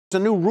There's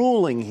a new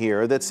ruling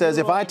here that says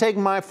if I take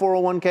my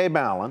 401k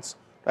balance,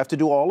 I have to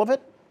do all of it?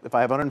 If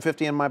I have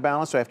 150 in my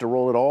balance, do I have to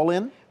roll it all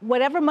in?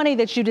 Whatever money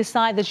that you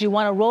decide that you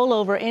want to roll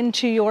over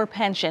into your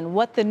pension,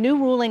 what the new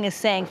ruling is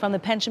saying from the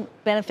Pension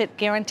Benefit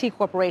Guaranty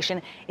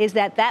Corporation is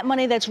that that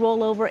money that's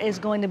rolled over is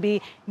going to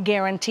be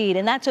guaranteed.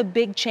 And that's a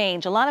big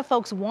change. A lot of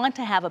folks want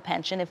to have a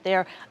pension if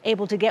they're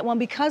able to get one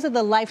because of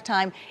the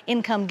lifetime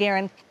income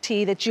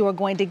guarantee that you are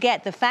going to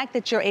get. The fact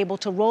that you're able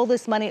to roll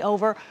this money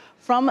over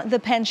from the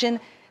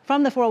pension,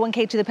 from the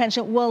 401k to the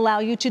pension, will allow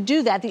you to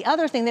do that. The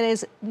other thing that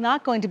is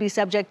not going to be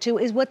subject to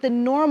is what the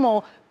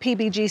normal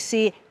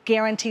PBGC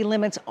guarantee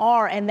limits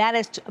are, and that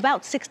is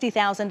about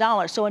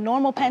 $60,000. So a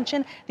normal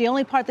pension, the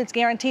only part that's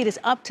guaranteed is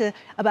up to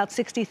about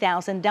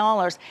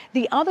 $60,000.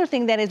 The other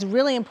thing that is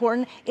really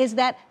important is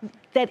that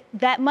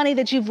money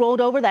that you've rolled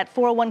over, that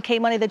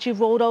 401k money that you've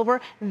rolled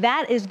over,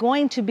 that is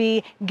going to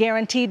be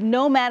guaranteed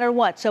no matter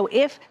what. So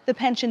if the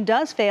pension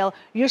does fail,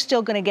 you're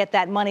still going to get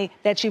that money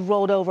that you've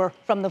rolled over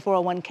from the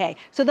 401k.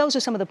 So those are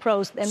some of the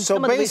pros and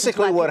some of the reasons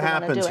why people want to do it. So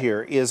basically what happens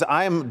here is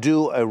I am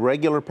due a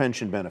regular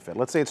pension benefit.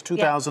 Let's say it's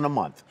 $2,000 a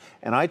month,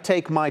 and I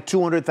take my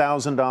 $200,000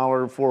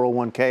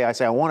 401k. I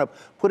say I want to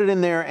put it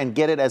in there and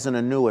get it as an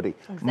annuity.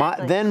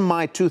 Exactly. Then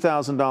my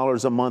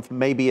 $2,000 a month,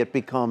 maybe it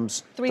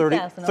becomes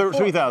 $3,000 or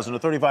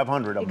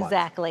 $3,500 a month.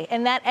 Exactly.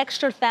 And that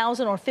extra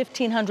 $1,000 or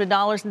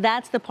 $1,500,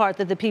 that's the part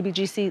that the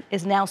PBGC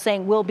is now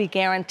saying will be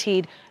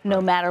guaranteed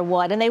no matter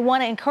what. And they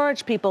want to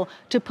encourage people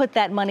to put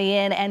that money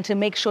in and to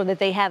make sure that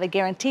they have a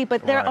guarantee.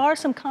 But there are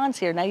some cons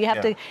here. Now, you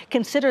have to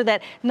consider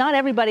that not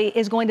everybody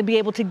is going to be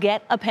able to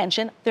get a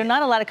pension. There are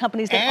not a lot of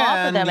companies that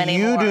offer them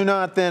anymore. And you do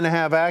not then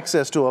have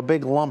access to a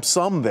big lump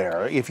sum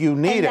there if you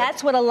need it. And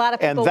that's what a lot of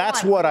people want. And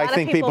that's what I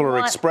think people are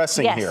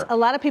expressing here. Yes, a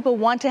lot of people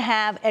want to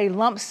have a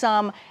lump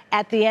sum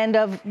at the end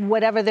of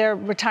whatever their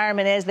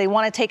retirement is. They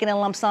want to take it in a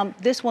lump sum.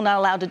 This will not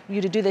allow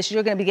you to do this.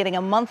 You're going to be getting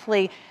a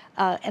monthly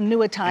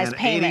annuitized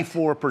payment.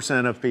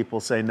 84% of people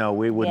say no,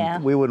 we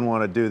wouldn't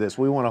want to do this.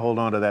 We want to hold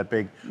on to that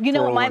big 401k. You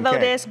know what my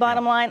vote is,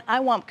 bottom line?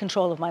 I want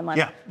control of my money.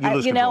 Yeah, you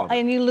lose control of it.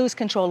 And you lose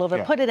control over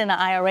it. Put it in an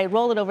IRA,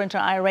 roll it over into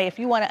an IRA. If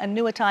you want to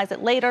annuitize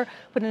it later,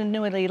 put an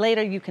annuity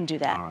later, you can do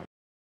that. All right.